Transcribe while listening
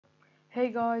Hey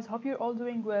guys, hope you're all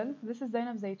doing well. This is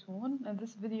Zainab Zaytoun. In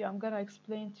this video, I'm gonna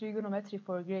explain trigonometry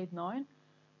for grade 9.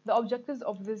 The objectives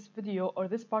of this video or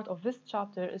this part of this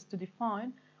chapter is to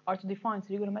define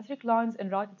trigonometric lines in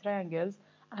right triangles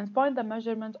and find the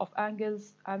measurement of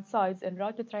angles and sides in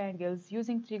right triangles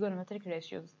using trigonometric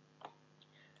ratios.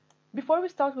 Before we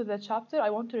start with the chapter, I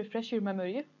want to refresh your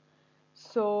memory.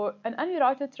 So, in any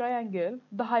right triangle,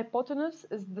 the hypotenuse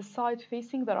is the side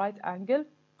facing the right angle.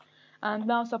 And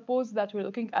now suppose that we're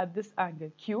looking at this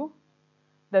angle Q,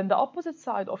 then the opposite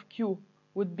side of Q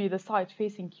would be the side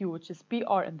facing Q, which is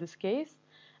PR in this case,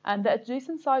 and the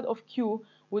adjacent side of Q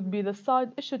would be the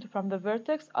side issued from the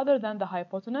vertex other than the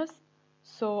hypotenuse,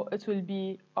 so it will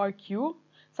be RQ.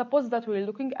 Suppose that we're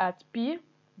looking at P,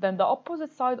 then the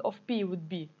opposite side of P would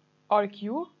be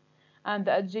RQ, and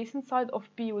the adjacent side of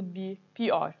P would be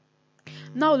PR.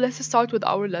 Now let's start with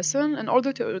our lesson. In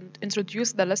order to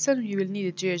introduce the lesson, you will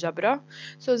need GeoGebra.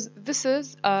 So this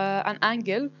is an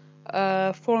angle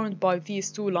formed by these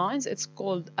two lines. It's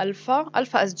called alpha.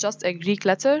 Alpha is just a Greek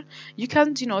letter. You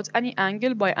can denote any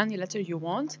angle by any letter you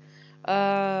want.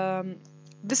 I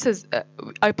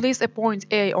placed a point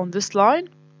A on this line.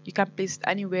 You can place it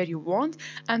anywhere you want.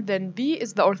 And then B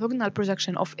is the orthogonal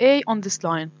projection of A on this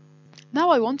line. Now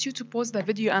I want you to pause the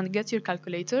video and get your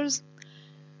calculators.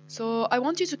 So I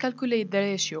want you to calculate the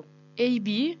ratio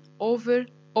AB over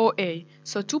OA.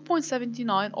 So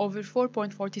 2.79 over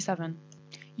 4.47.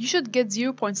 You should get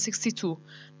 0.62.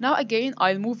 Now again,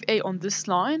 I'll move A on this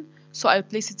line. So I'll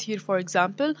place it here for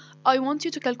example. I want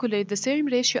you to calculate the same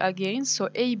ratio again. So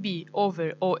AB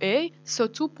over OA. So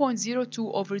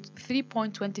 2.02 over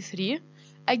 3.23.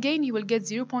 Again, you will get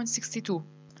 0.62.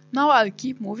 Now I'll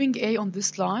keep moving A on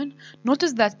this line.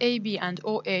 Notice that AB and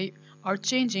OA are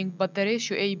changing, but the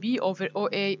ratio AB over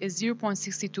OA is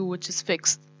 0.62, which is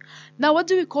fixed. Now, what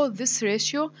do we call this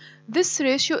ratio? This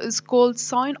ratio is called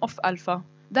sine of alpha.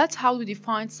 That's how we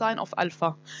define sine of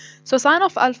alpha. So sine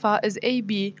of alpha is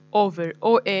AB over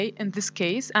OA in this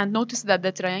case, and notice that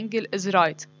the triangle is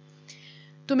right.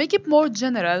 To make it more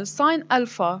general, sine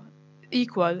alpha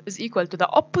is equal to the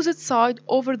opposite side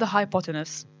over the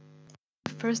hypotenuse.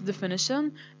 First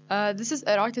definition, this is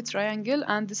a right triangle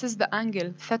and this is the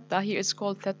angle theta. Here it's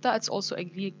called theta. It's also a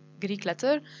Greek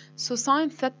letter. So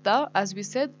sine theta, as we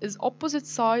said, is opposite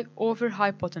side over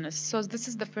hypotenuse. So this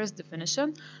is the first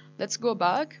definition. Let's go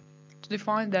back to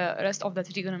define the rest of the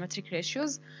trigonometric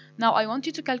ratios. Now I want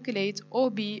you to calculate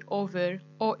OB over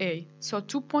OA. So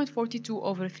 2.42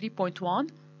 over 3.1.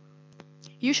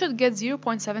 You should get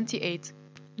 0.78.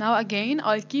 Now again,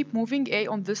 I'll keep moving A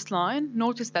on this line.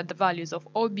 Notice that the values of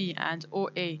OB and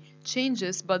OA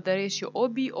changes, but the ratio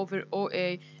OB over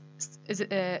OA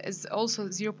is also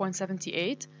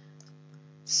 0.78.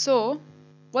 So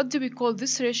what do we call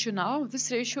this ratio now?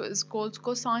 This ratio is called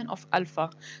cosine of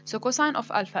alpha. So cosine of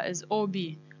alpha is OB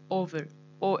over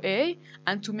OA,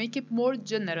 and to make it more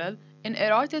general, in a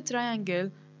right triangle,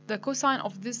 the cosine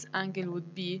of this angle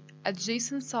would be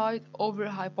adjacent side over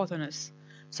hypotenuse.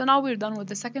 So now we're done with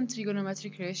the second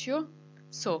trigonometric ratio.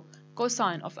 So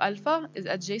cosine of alpha is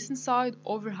adjacent side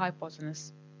over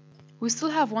hypotenuse. We still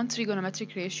have one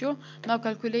trigonometric ratio. Now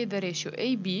calculate the ratio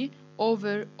AB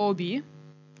over OB.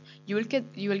 You will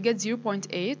get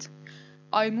 0.8.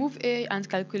 I move A and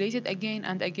calculate it again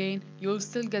and again. You will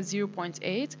still get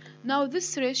 0.8. Now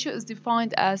this ratio is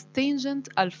defined as tangent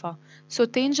alpha. So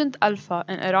tangent alpha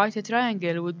in a right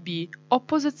triangle would be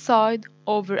opposite side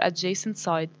over adjacent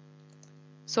side.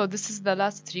 So this is the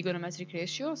last trigonometric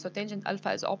ratio. So tangent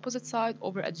alpha is opposite side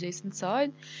over adjacent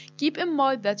side. Keep in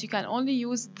mind that you can only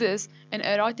use this in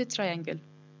a right triangle.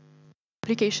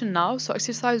 Application now. So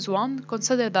exercise 1,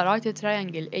 consider the right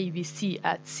triangle ABC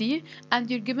at C and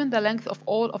you're given the length of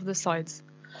all of the sides.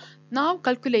 Now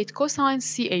calculate cosine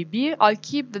CAB. I'll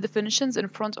keep the definitions in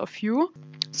front of you.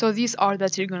 So these are the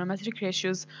trigonometric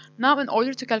ratios. Now in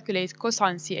order to calculate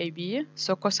cosine CAB,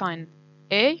 so cosine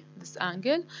A, this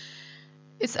angle,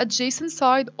 it's adjacent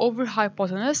side over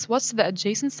hypotenuse. What's the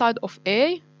adjacent side of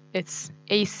A? It's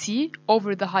AC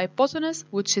over the hypotenuse,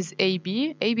 which is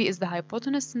AB. AB is the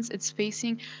hypotenuse since it's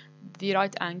facing the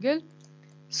right angle.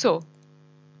 So,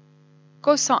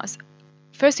 cosine.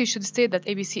 First, you should state that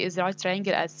ABC is the right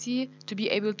triangle at C to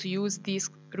be able to use these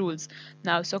rules.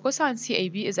 Now, so cosine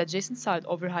CAB is adjacent side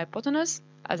over hypotenuse,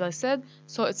 as I said.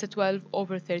 So it's a 12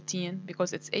 over 13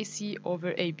 because it's AC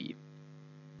over AB.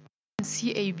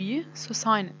 CAB, so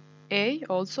sine A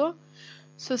also.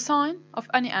 So sine of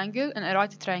any angle in a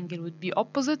right triangle would be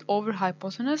opposite over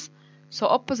hypotenuse. So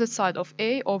opposite side of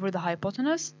A over the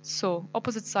hypotenuse. So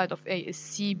opposite side of A is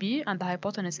CB and the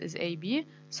hypotenuse is AB.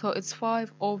 So it's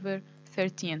 5 over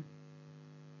 13.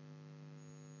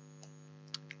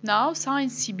 Now sine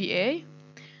CBA,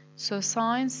 so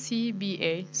sine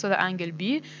CBA, so the angle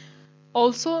B,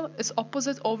 also is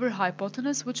opposite over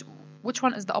hypotenuse, which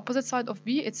one is the opposite side of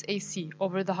B? It's AC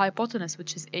over the hypotenuse,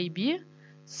 which is AB,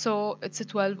 so it's a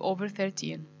 12 over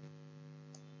 13.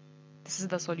 This is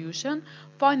the solution.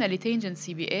 Finally, tangent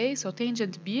CBA, so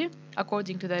tangent B,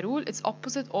 according to the rule, it's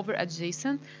opposite over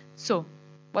adjacent. So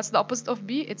what's the opposite of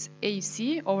B? It's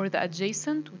AC over the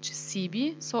adjacent, which is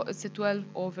CB, so it's a 12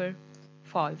 over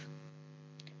 5.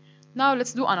 Now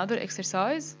let's do another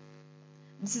exercise.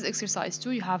 This is exercise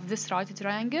 2. You have this right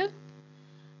triangle,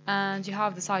 and you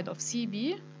have the side of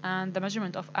CB and the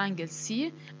measurement of angle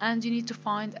C, and you need to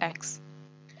find X.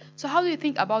 So how do you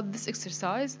think about this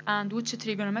exercise and which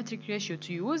trigonometric ratio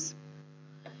to use?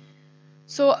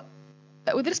 So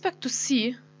with respect to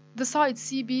C, the side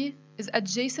CB is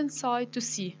adjacent side to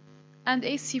C, and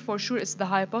AC for sure is the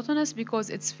hypotenuse because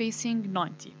it's facing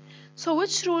 90. So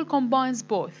which rule combines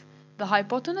both the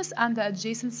hypotenuse and the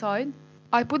adjacent side?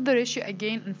 I put the ratio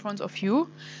again in front of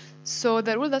you. So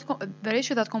the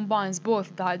ratio that combines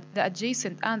both the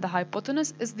adjacent and the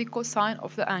hypotenuse is the cosine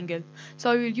of the angle. So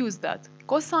I will use that.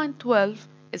 Cosine 12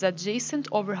 is adjacent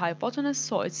over hypotenuse,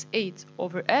 so it's 8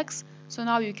 over x. So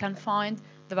now you can find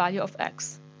the value of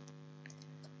x.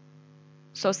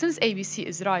 So since ABC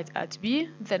is right at B,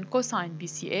 then cosine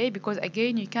BCA, because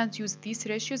again you can't use these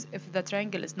ratios if the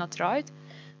triangle is not right.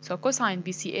 So cosine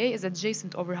BCA is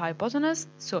adjacent over hypotenuse,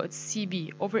 so it's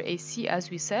CB over AC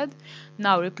as we said.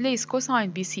 Now replace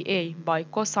cosine BCA by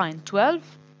cosine 12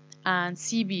 and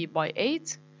CB by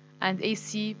 8 and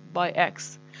AC by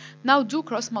x. Now do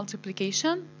cross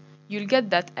multiplication. You'll get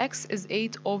that x is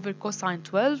 8 over cosine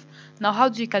 12. Now how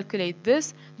do you calculate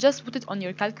this? Just put it on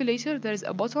your calculator. There is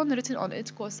a button written on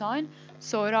it cosine.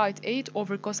 So write 8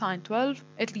 over cosine 12.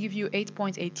 It will give you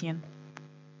 8.18.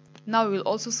 Now we will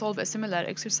also solve a similar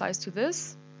exercise to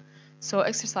this. So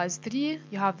exercise 3,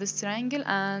 you have this triangle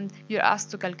and you're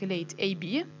asked to calculate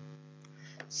AB.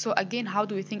 So again, how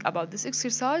do we think about this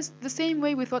exercise? The same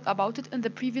way we thought about it in the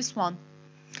previous one.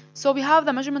 So we have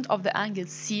the measurement of the angle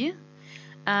C,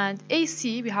 and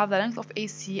AC, we have the length of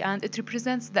AC, and it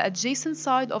represents the adjacent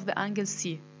side of the angle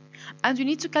C. And we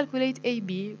need to calculate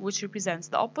AB, which represents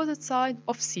the opposite side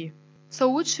of C. So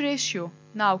which ratio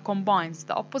now combines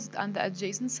the opposite and the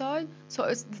adjacent side? So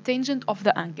it's the tangent of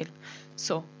the angle.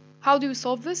 So how do we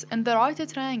solve this? In the right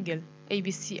triangle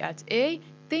ABC at A,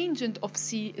 tangent of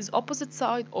C is opposite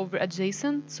side over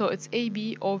adjacent, so it's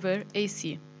AB over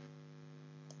AC.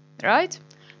 Right?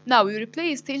 Now we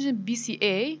replace tangent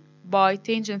BCA by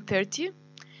tangent 30,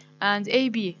 and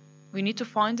AB, we need to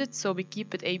find it, so we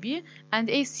keep it AB, and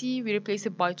AC, we replace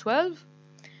it by 12.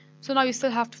 So now you still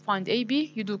have to find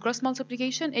AB. You do cross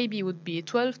multiplication. AB would be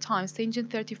 12 times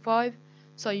tangent 35,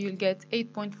 so you'll get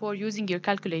 8.4 using your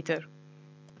calculator.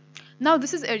 Now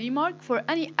this is a remark. For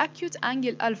any acute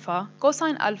angle alpha,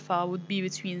 cosine alpha would be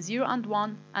between 0 and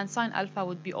 1, and sine alpha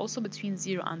would be also between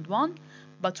 0 and 1.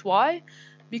 But why?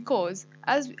 Because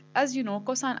as you know,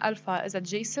 cosine alpha is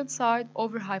adjacent side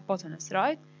over hypotenuse,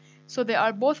 right? So they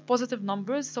are both positive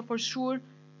numbers, so for sure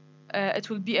it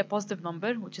will be a positive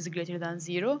number, which is greater than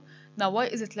 0. Now, why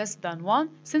is it less than 1?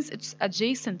 Since it's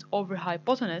adjacent over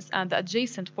hypotenuse, and the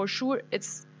adjacent, for sure,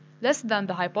 it's less than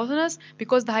the hypotenuse,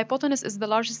 because the hypotenuse is the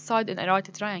largest side in a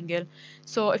right triangle.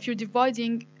 So if you're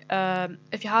dividing,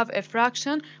 if you have a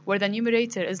fraction where the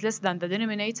numerator is less than the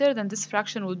denominator, then this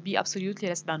fraction would be absolutely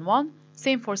less than 1.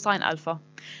 Same for sine alpha.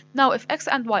 Now, if x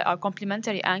and y are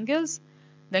complementary angles,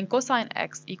 then cosine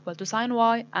x equal to sine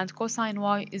y, and cosine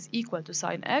y is equal to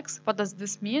sine x. What does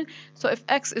this mean? So if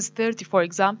x is 30, for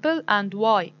example, and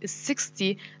y is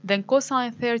 60, then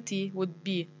cosine 30 would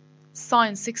be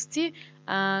sine 60,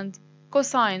 and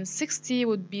cosine 60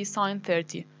 would be sine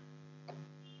 30.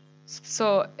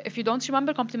 So if you don't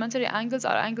remember, complementary angles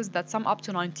are angles that sum up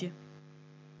to 90.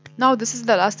 Now this is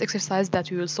the last exercise that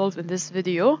we will solve in this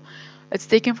video. It's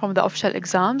taken from the official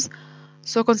exams.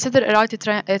 So consider a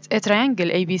triangle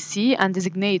ABC and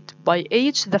designate by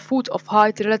H the foot of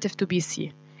height relative to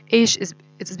BC. H is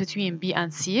between B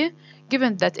and C,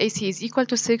 given that AC is equal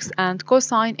to 6 and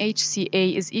cosine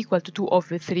HCA is equal to 2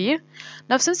 over 3.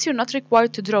 Now since you're not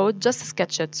required to draw it, just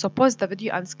sketch it. So pause the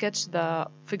video and sketch the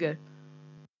figure.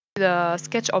 The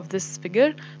sketch of this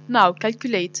figure. Now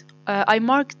calculate. I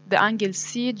marked the angle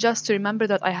C just to remember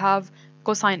that I have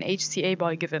cosine HCA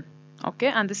by given. Okay,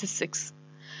 and this is 6.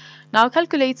 Now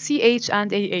calculate CH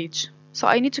and AH. So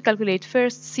I need to calculate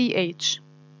first CH.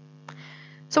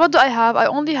 So what do I have? I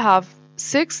only have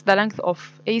 6, the length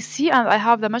of AC, and I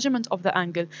have the measurement of the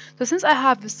angle. So since I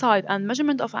have the side and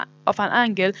measurement of an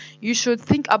angle, you should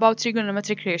think about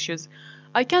trigonometric ratios.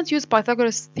 I can't use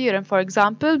Pythagoras theorem, for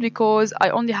example, because I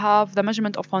only have the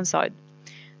measurement of one side.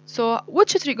 So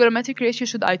which trigonometric ratio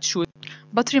should I choose?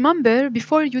 But remember,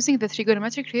 before using the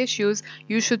trigonometric ratios,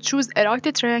 you should choose a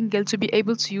right triangle to be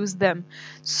able to use them.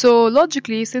 So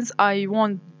logically, since I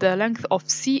want the length of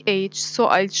CH, so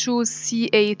I'll choose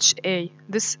CHA.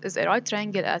 This is a right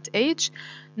triangle at H.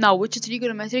 Now, which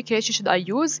trigonometric ratio should I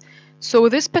use? So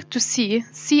with respect to C,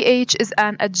 CH is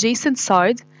an adjacent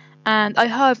side, and I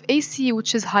have AC,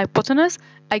 which is hypotenuse.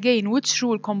 Again, which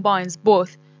rule combines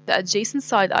both the adjacent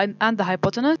side and the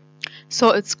hypotenuse?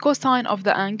 So it's cosine of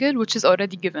the angle, which is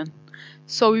already given.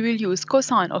 So we will use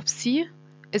cosine of C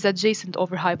is adjacent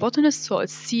over hypotenuse, so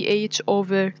it's CH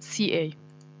over CA.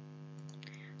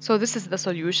 So this is the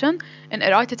solution. In a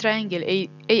right triangle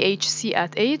AHC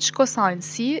at H, cosine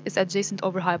C is adjacent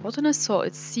over hypotenuse, so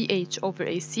it's CH over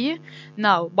AC.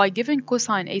 Now, by giving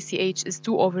cosine ACH is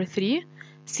 2 over 3,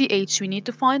 CH we need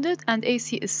to find it, and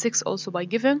AC is 6 also by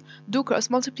given. Do cross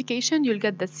multiplication, you'll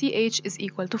get that CH is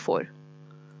equal to 4.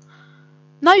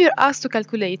 Now you're asked to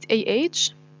calculate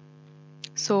AH.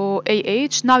 So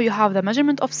AH, now you have the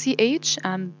measurement of CH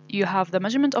and you have the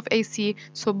measurement of AC.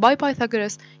 So by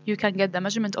Pythagoras, you can get the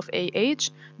measurement of AH.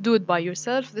 Do it by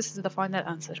yourself. This is the final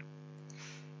answer.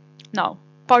 Now,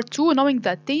 part 2, knowing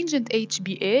that tangent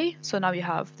HBA. So now you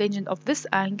have tangent of this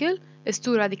angle is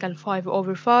 2 radical 5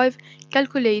 over 5.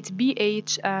 Calculate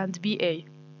BH and BA.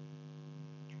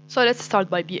 So let's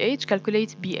start by BH.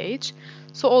 Calculate BH.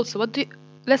 So also,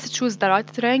 let's choose the right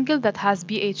triangle that has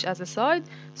BH as a side.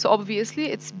 So obviously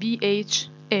it's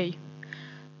BHA.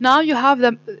 Now you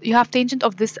have tangent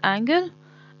of this angle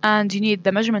and you need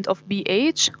the measurement of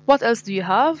BH. What else do you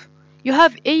have? You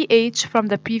have AH from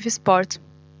the previous part,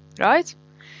 right?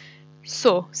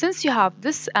 So since you have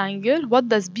this angle, what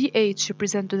does BH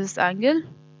represent to this angle?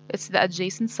 It's the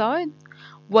adjacent side.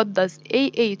 What does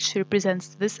AH represent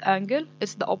to this angle?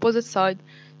 It's the opposite side.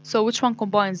 So which one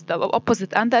combines the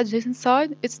opposite and the adjacent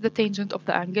side? It's the tangent of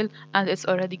the angle, and it's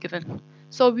already given.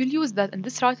 So we'll use that in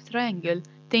this right triangle,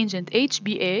 tangent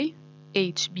HBA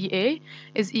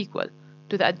is equal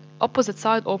to the opposite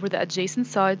side over the adjacent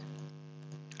side.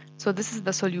 So this is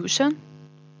the solution.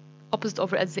 Opposite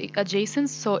over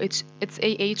adjacent, so it's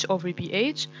AH over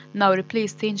BH. Now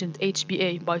replace tangent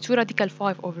HBA by 2 radical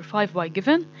 5 over 5 by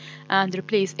given, and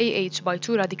replace AH by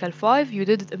 2 radical 5. You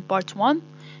did it in part 1.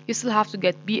 You still have to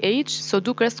get BH, so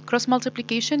do cross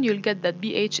multiplication, you'll get that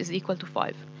BH is equal to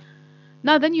 5.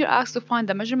 Now then you're asked to find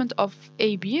the measurement of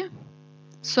AB.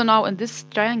 So now in this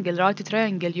triangle, right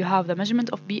triangle, you have the measurement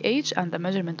of BH and the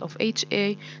measurement of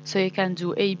HA, so you can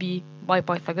do AB by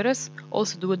Pythagoras,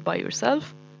 also do it by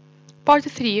yourself. Part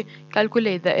 3,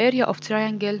 calculate the area of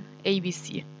triangle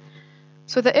ABC.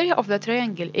 So the area of the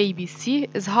triangle ABC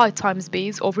is height times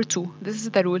base over 2. This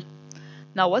is the rule.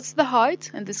 Now what's the height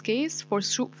in this case? For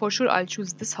sure I'll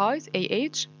choose this height,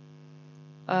 AH.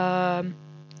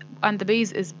 And the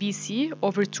base is BC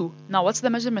over 2. Now what's the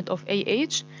measurement of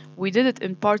AH? We did it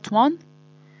in part 1.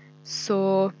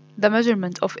 So the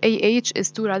measurement of AH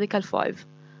is 2 radical 5.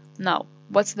 Now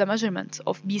what's the measurement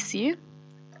of BC?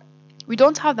 We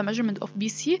don't have the measurement of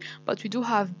BC, but we do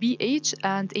have BH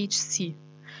and HC.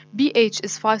 BH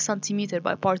is 5 cm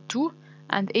by part 2.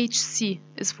 And HC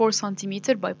is 4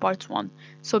 cm by part 1.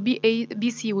 So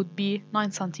BC would be 9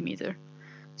 cm.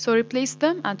 So replace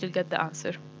them and you'll get the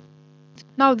answer.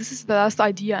 Now this is the last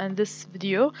idea in this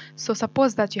video. So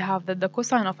suppose that you have that the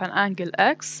cosine of an angle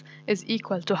x is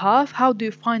equal to half. How do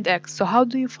you find x? So how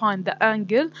do you find the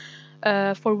angle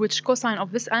for which cosine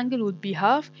of this angle would be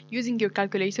half? Using your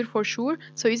calculator for sure.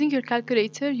 So using your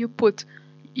calculator,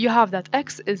 you have that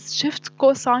x is shift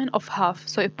cosine of half.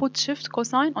 So you put shift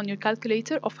cosine on your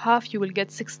calculator of half, you will get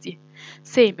 60.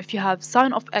 Same, if you have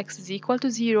sine of x is equal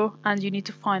to 0 and you need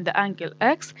to find the angle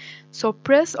x, so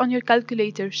press on your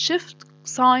calculator shift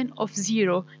sine of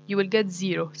 0, you will get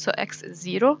 0. So x is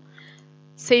 0.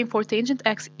 Same for tangent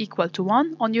x equal to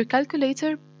 1. On your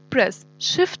calculator, press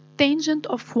shift tangent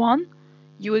of 1,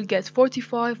 you will get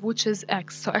 45, which is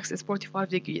x. So x is 45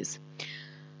 degrees.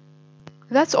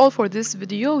 That's all for this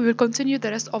video. We will continue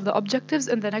the rest of the objectives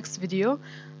in the next video,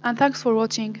 and thanks for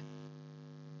watching.